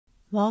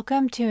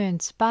Welcome to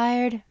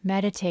Inspired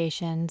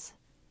Meditations.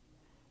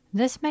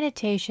 This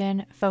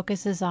meditation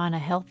focuses on a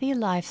healthy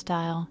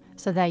lifestyle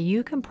so that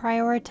you can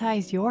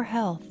prioritize your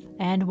health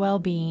and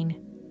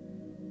well-being.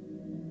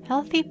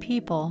 Healthy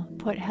people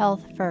put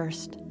health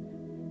first.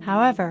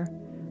 However,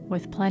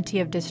 with plenty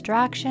of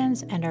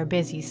distractions and our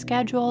busy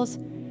schedules,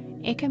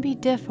 it can be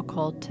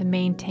difficult to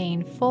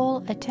maintain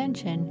full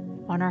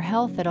attention on our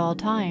health at all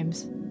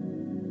times.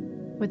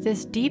 With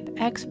this deep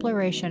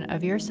exploration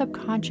of your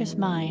subconscious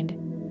mind,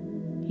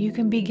 you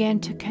can begin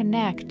to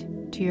connect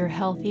to your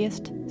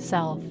healthiest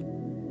self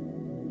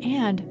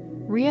and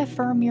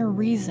reaffirm your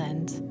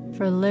reasons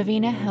for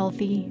living a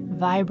healthy,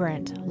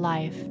 vibrant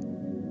life.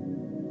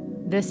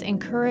 This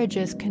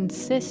encourages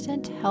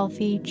consistent,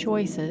 healthy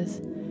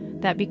choices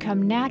that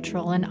become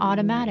natural and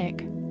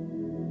automatic.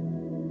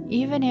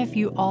 Even if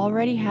you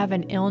already have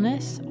an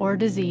illness or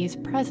disease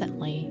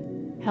presently,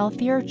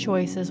 healthier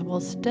choices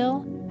will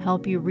still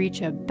help you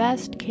reach a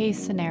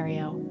best-case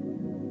scenario,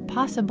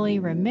 possibly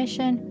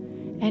remission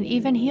and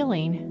even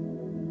healing.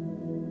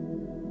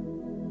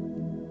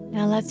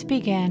 Now let's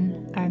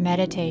begin our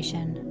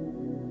meditation.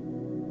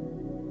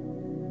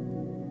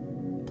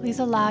 Please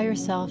allow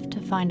yourself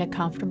to find a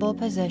comfortable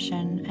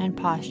position and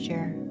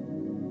posture.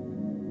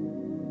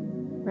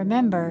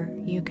 Remember,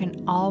 you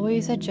can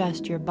always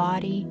adjust your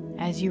body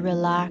as you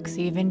relax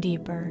even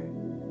deeper.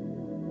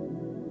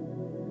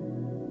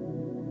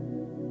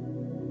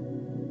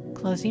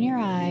 Closing your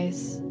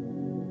eyes,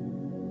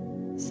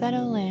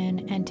 settle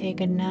in and take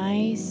a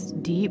nice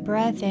deep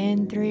breath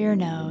in through your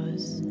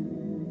nose.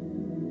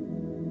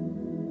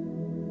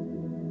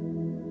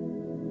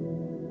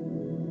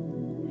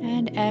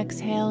 And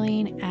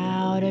exhaling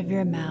out of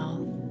your mouth.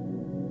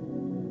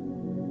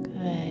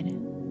 Good.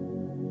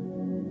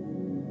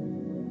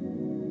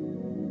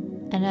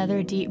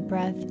 Another deep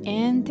breath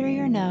in through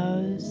your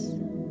nose.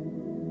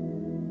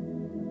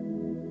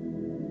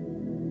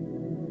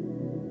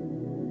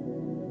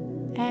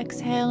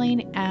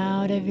 Exhaling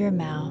out of your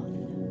mouth.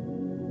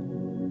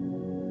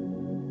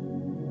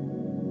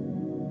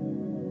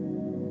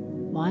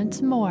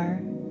 Once more,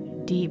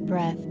 deep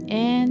breath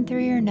in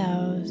through your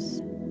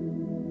nose.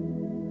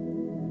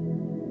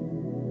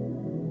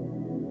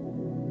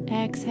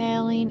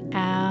 Exhaling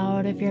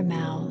out of your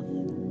mouth.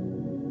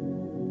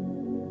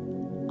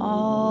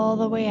 All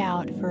the way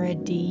out for a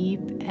deep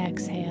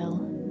exhale.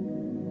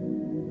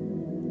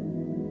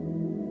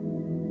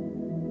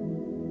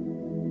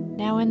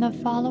 Now in the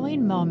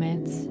following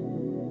moments,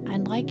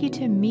 I'd like you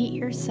to meet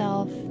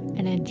yourself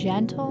in a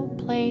gentle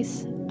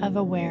place of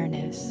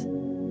awareness.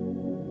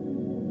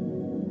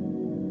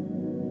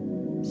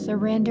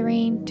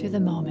 Surrendering to the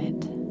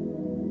moment.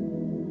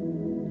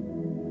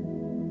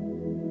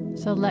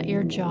 So let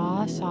your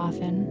jaw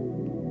soften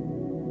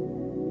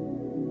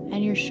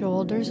and your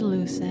shoulders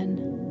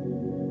loosen.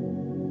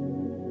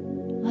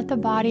 Let the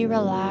body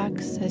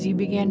relax as you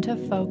begin to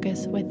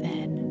focus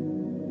within.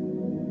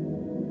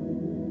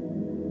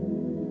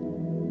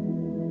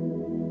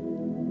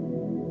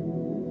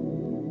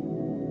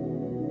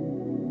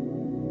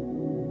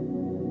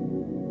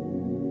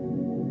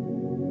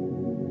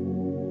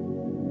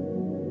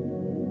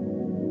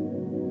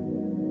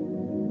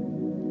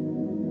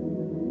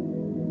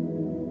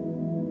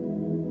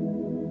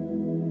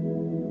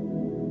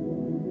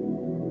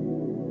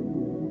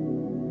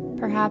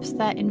 Perhaps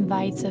that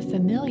invites a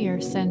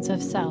familiar sense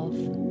of self.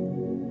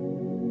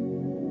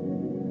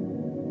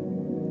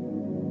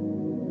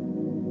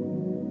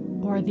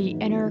 Or the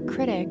inner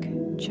critic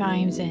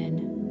chimes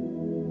in.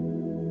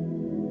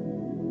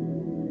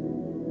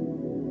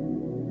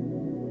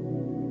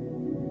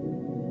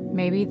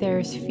 Maybe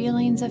there's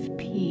feelings of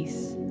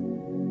peace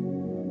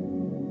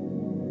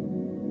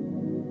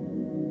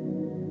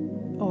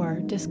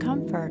or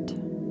discomfort.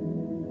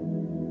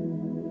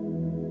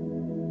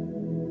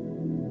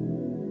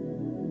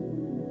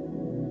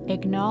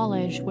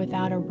 Acknowledge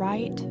without a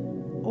right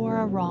or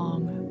a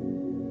wrong.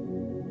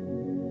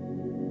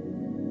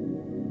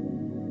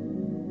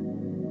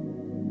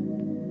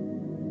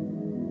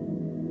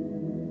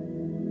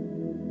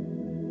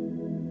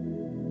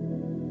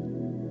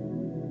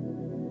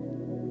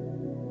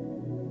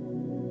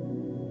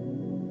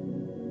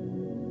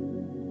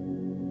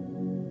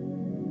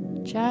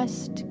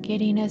 Just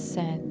getting a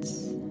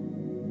sense.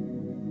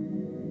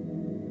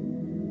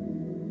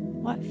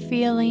 What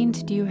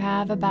feelings do you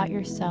have about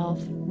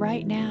yourself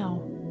right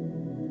now?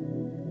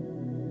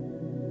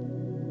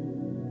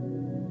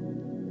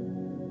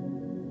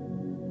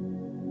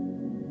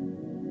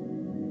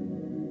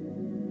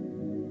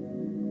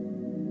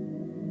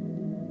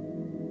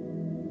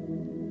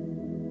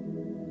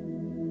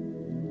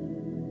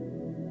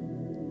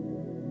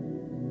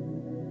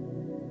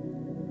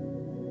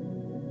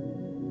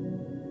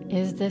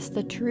 Is this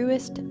the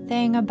truest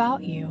thing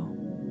about you?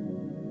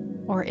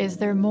 Or is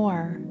there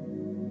more?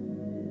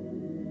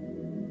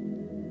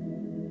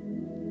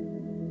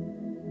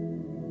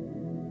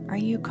 Are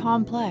you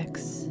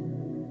complex,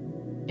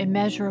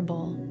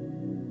 immeasurable,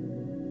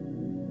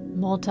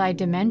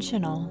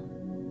 multidimensional?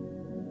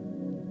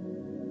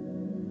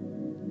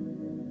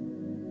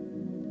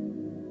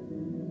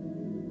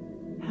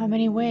 How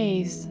many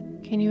ways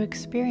can you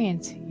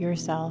experience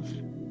yourself?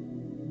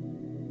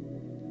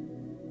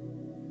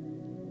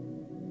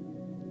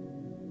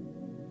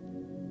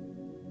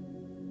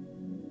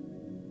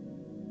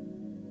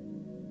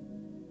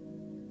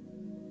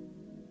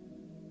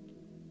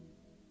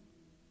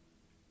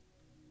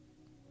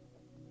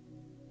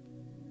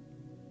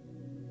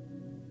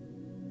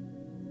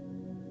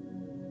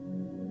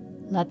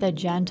 Let the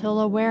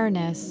gentle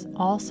awareness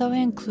also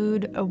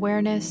include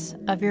awareness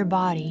of your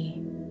body.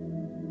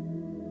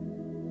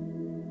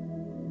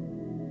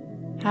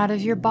 How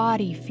does your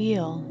body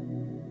feel?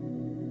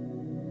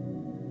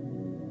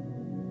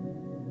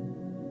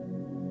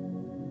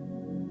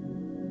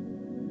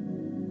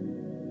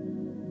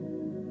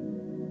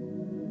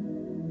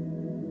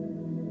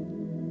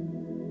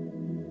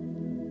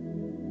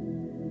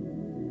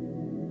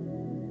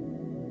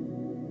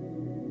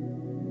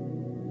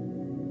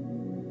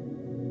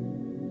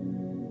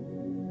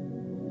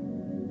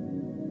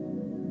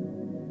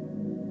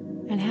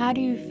 And how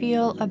do you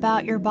feel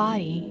about your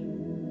body?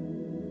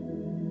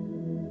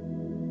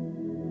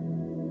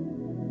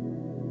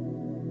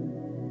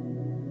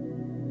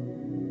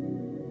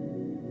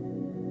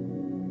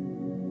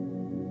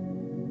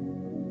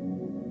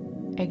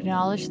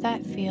 Acknowledge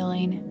that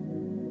feeling,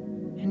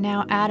 and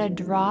now add a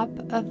drop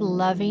of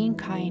loving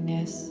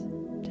kindness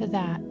to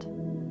that.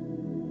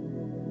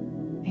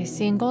 A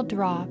single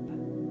drop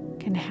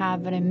can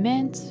have an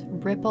immense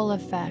ripple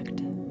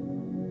effect.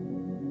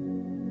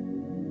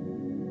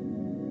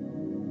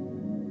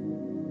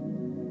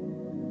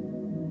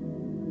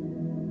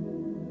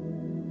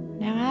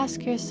 Now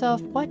ask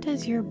yourself, what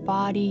does your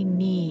body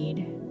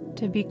need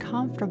to be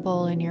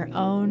comfortable in your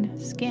own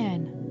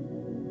skin?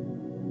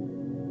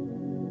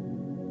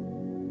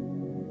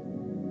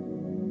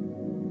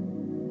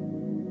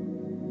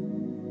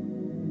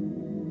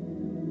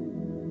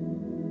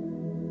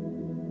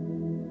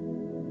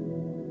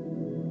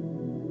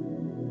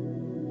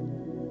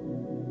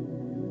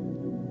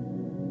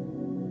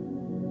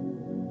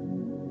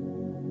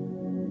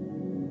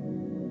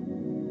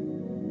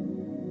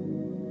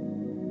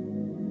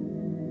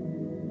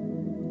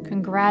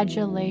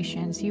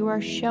 Congratulations, you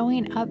are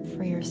showing up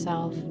for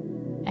yourself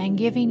and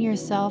giving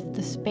yourself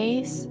the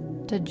space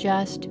to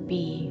just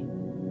be.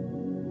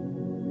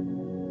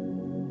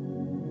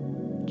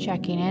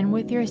 Checking in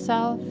with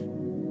yourself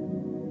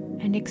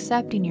and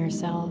accepting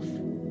yourself,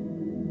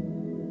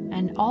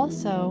 and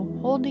also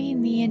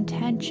holding the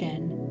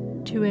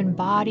intention to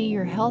embody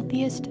your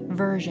healthiest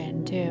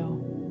version too.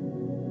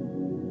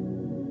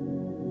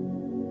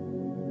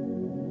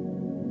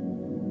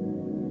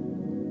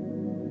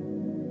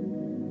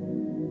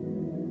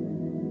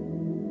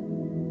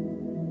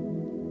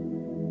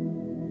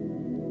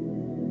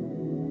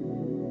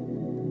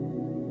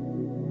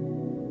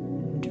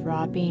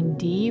 Dropping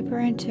deeper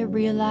into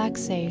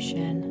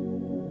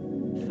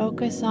relaxation,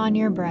 focus on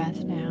your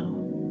breath now.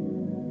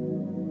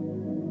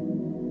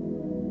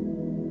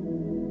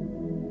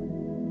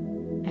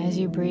 As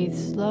you breathe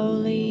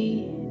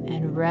slowly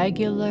and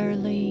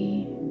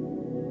regularly,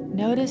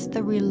 notice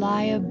the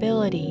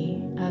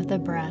reliability of the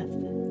breath.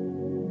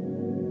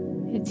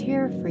 It's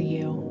here for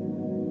you.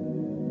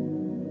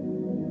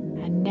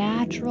 A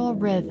natural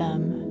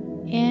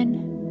rhythm in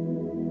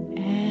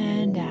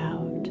and out.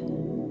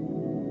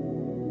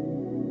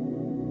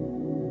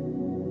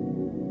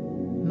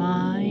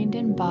 Mind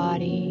and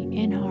body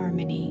in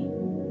harmony.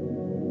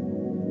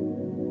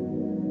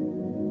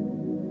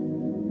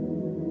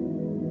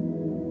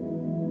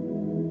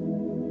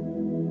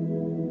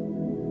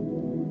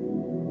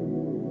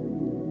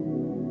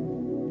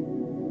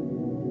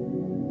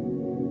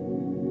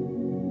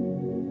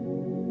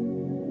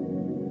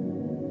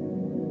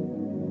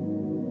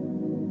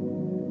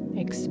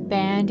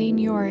 Expanding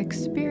your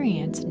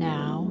experience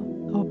now,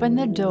 open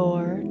the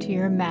door to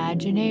your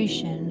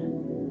imagination.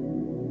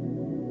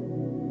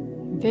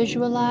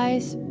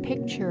 Visualize,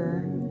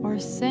 picture, or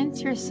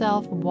sense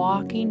yourself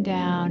walking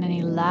down an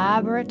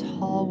elaborate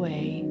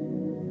hallway,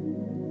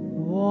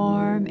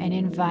 warm and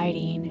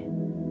inviting.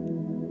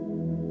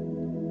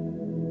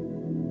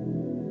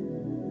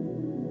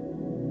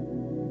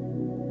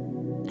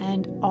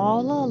 And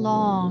all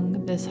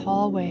along this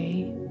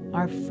hallway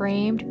are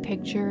framed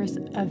pictures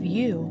of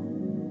you.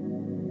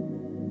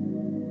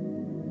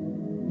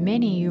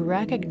 Many you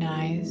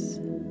recognize.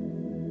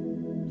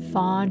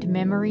 Fond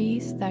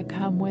memories that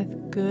come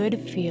with good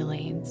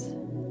feelings.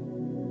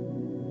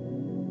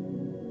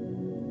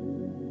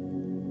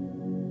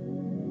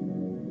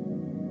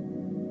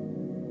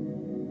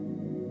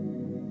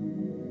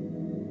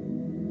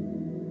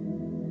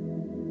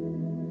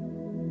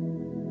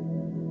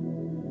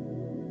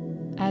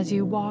 As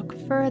you walk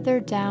further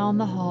down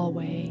the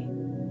hallway,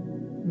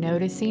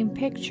 noticing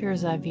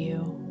pictures of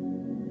you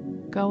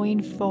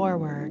going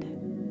forward,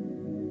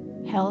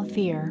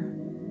 healthier.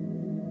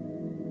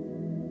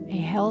 A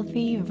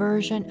healthy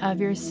version of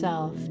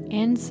yourself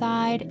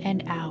inside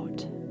and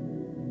out.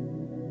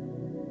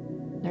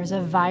 There's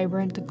a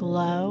vibrant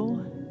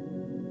glow,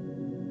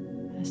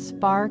 a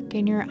spark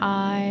in your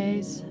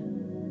eyes,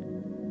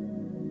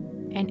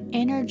 an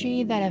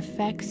energy that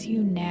affects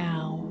you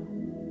now.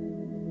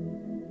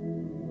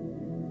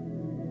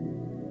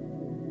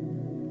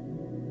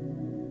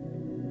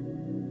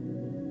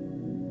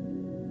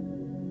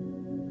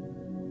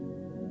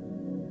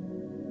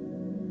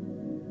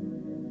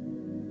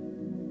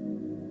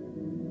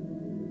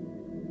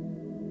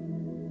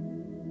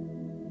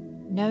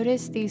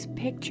 Notice these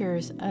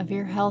pictures of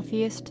your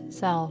healthiest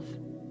self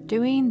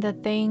doing the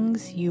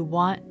things you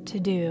want to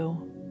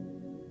do.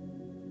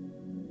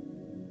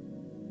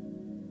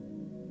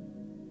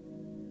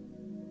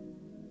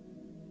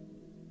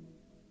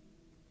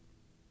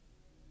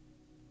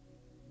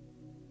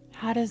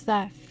 How does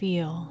that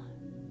feel?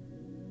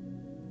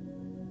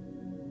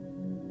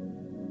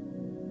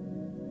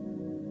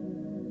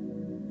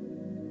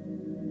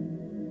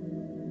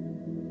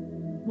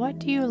 What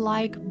do you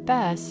like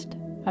best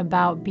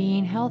about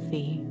being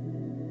healthy?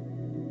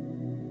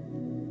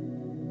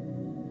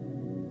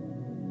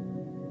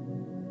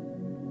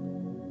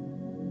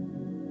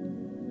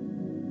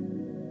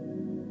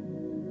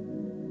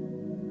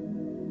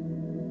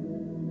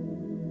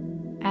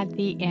 At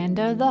the end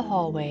of the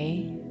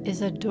hallway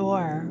is a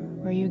door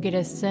where you get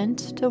a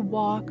sense to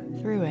walk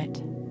through it.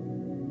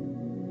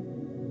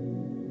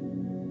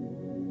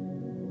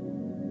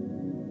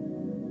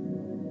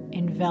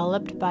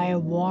 Enveloped by a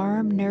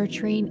warm,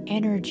 nurturing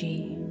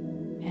energy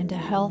and a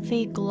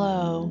healthy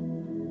glow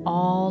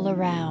all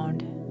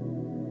around.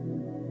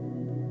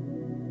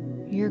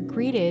 You're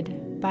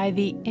greeted by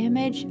the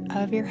image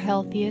of your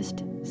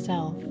healthiest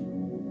self.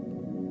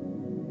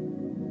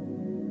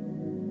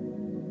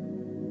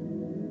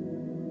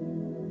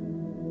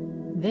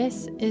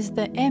 This is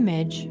the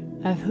image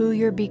of who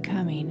you're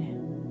becoming.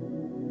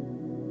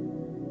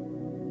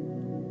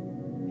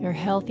 Your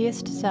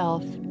healthiest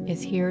self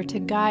is here to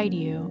guide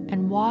you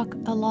and walk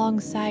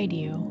alongside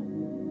you.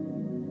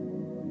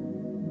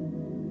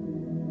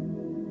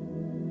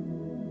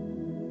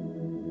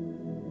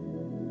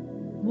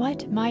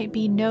 What might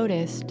be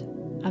noticed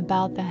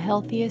about the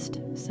healthiest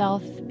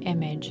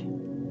self-image?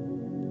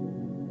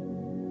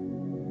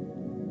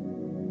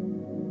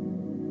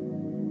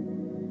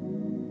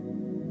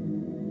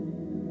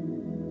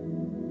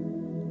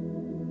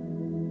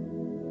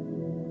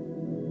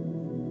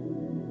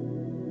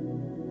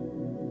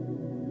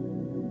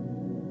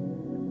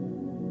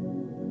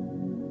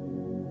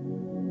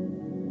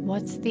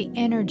 What's the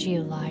energy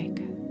like?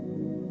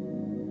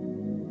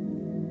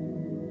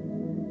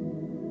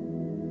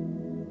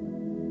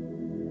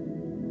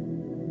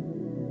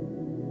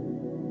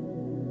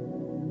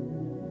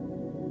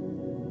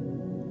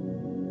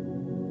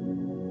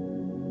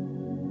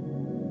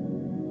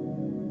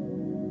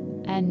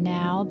 And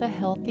now the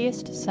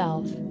healthiest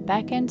self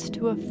beckons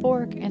to a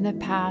fork in the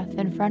path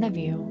in front of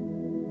you.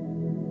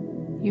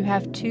 You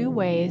have two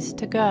ways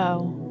to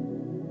go.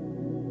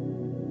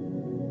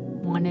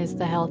 One is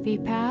the healthy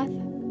path,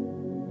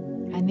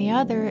 and the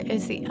other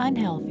is the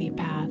unhealthy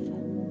path.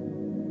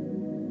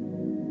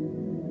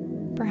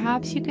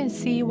 Perhaps you can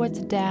see what's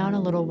down a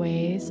little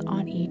ways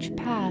on each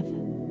path.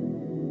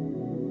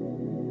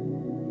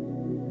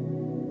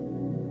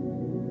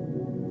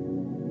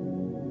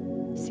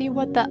 See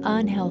what the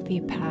unhealthy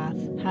path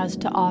has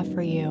to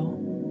offer you.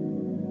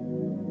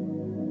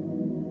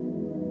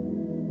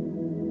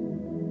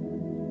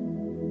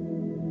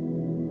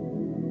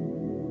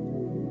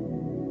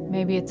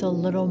 Maybe it's a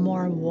little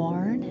more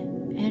worn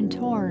and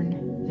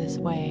torn this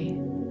way.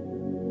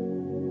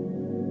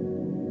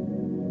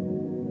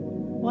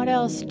 What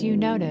else do you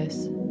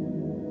notice?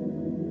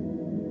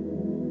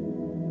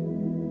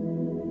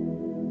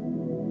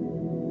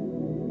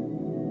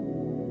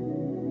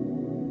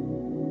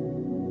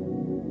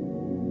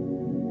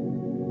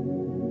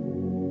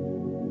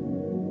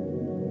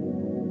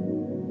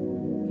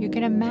 You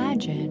can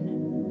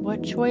imagine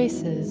what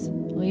choices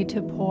lead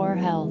to poor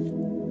health.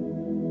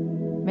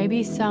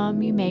 Maybe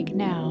some you make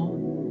now.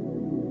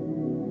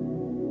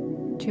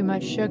 Too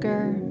much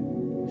sugar,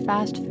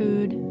 fast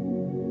food,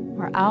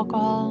 or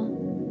alcohol.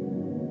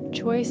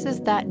 Choices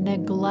that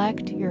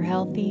neglect your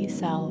healthy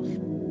self.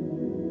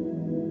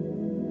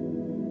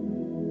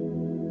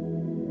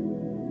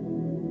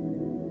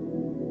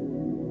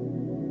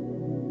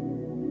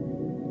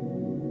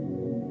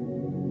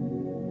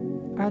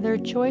 Are there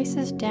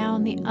choices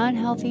down the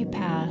unhealthy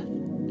path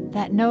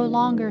that no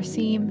longer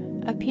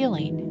seem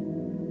appealing?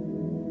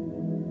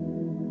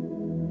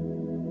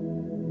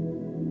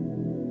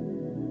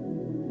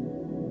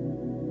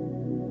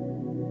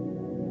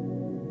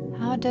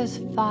 How does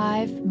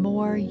 5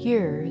 more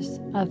years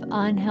of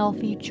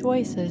unhealthy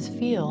choices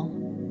feel?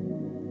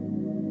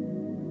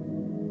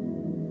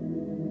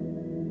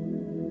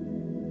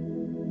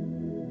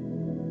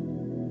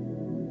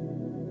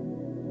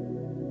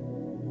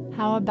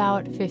 How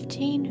about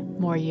 15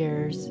 more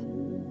years?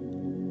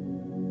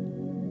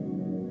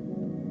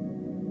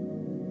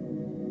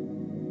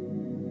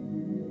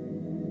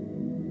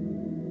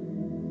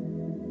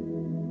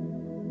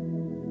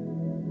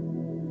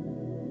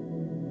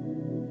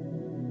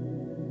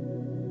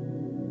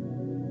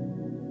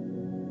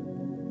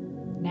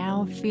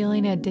 Now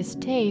feeling a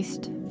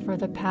distaste for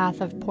the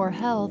path of poor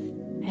health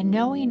and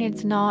knowing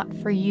it's not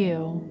for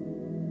you,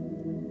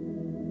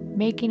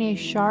 making a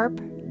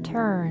sharp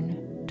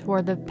turn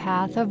toward the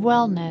path of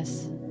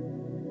wellness.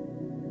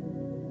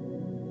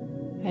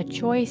 A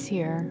choice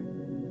here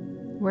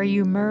where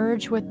you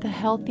merge with the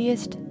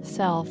healthiest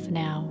self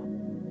now.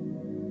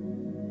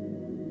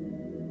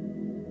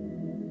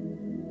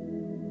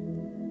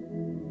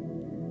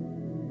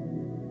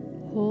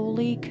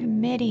 Wholly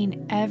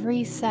committing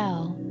every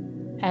cell,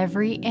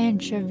 every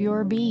inch of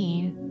your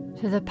being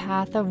to the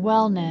path of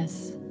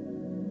wellness.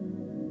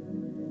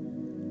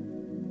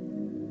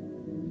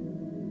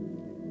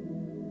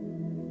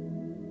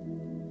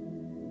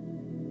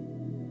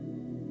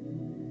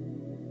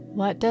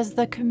 What does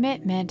the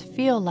commitment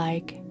feel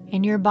like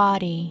in your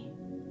body?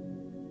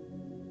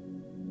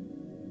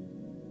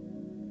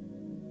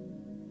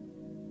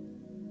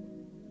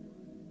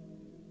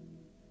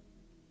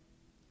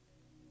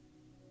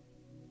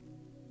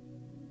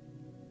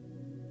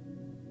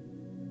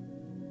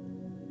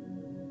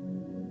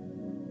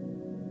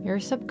 Your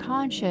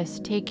subconscious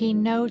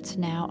taking notes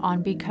now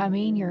on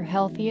becoming your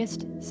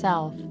healthiest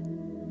self.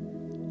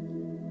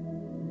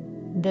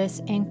 This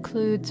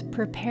includes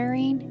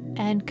preparing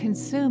and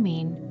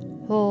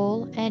consuming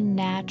whole and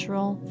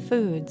natural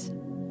foods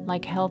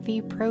like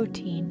healthy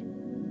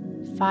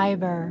protein,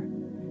 fiber,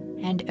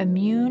 and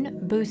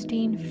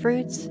immune-boosting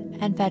fruits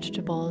and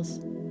vegetables.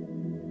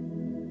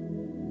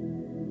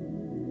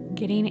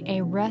 Getting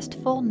a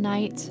restful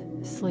night's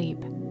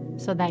sleep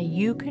so that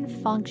you can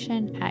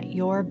function at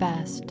your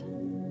best.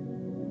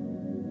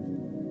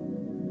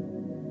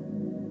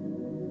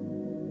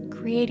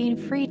 Creating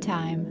free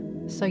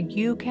time so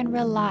you can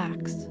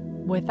relax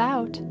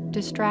without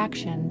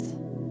distractions.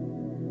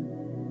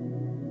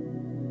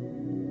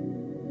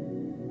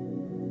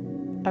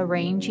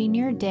 Arranging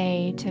your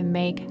day to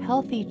make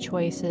healthy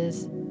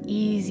choices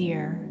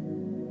easier.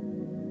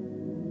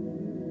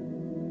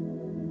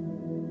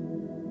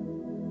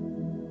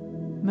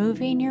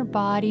 Moving your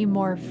body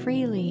more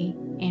freely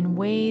in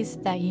ways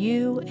that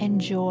you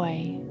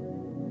enjoy.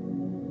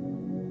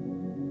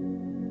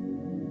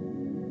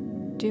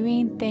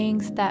 Doing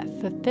things that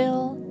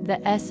fulfill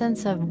the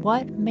essence of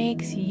what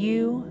makes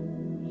you,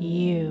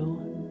 you.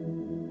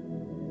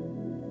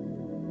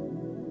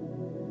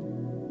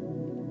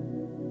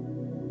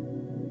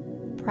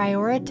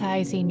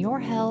 Prioritizing your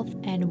health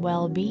and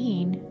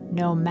well-being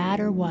no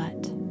matter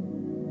what.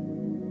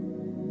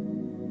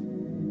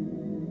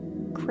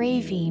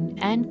 Craving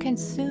and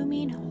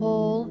consuming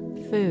whole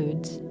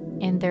foods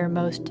in their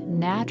most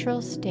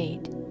natural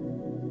state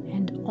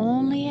and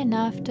only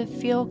enough to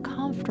feel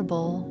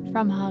comfortable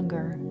from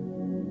hunger.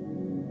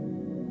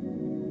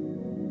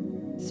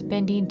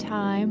 Spending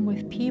time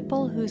with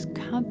people whose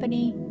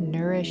company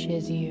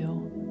nourishes you.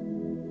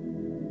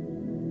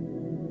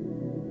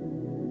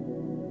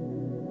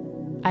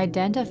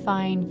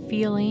 Identifying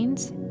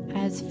feelings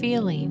as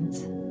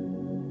feelings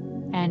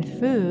and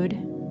food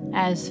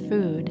as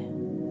food.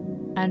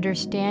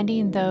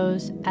 Understanding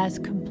those as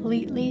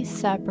completely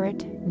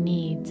separate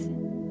needs.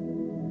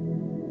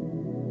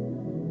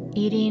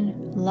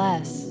 Eating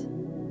less,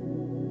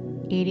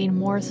 eating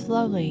more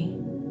slowly.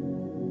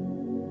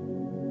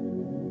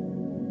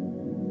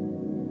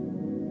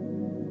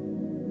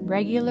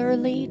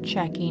 Regularly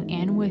checking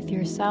in with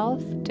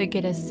yourself to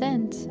get a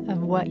sense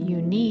of what you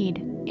need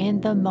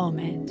in the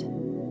moment.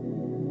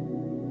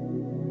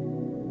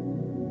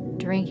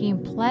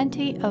 Drinking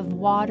plenty of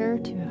water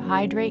to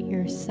hydrate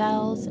your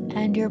cells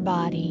and your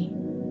body.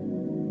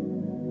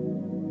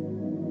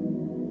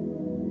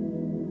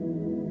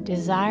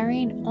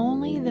 Desiring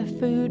only the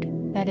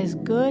food that is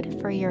good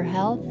for your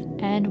health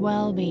and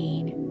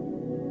well-being.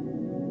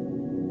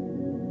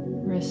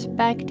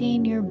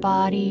 Respecting your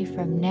body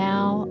from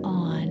now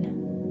on.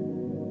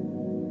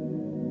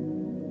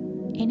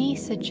 Any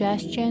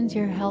suggestions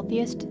your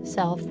healthiest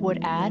self would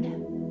add?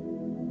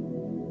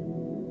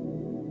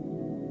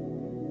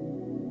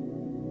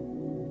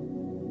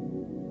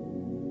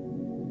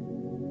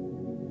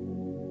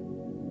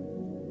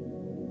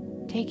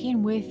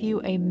 Taking with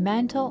you a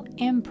mental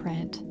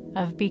imprint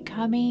of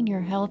becoming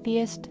your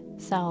healthiest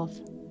self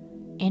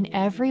in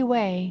every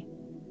way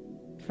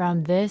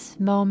from this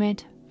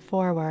moment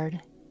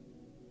forward.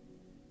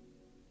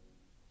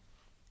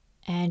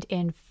 And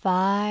in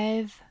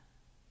 5,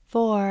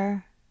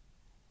 4,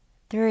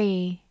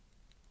 3,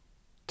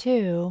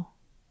 2,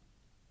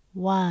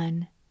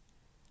 1,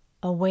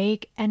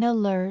 awake and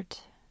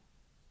alert,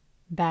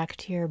 back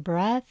to your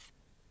breath,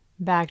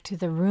 back to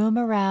the room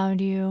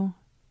around you.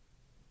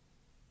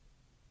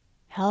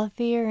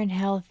 Healthier and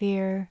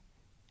healthier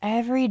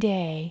every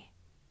day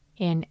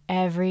in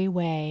every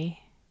way.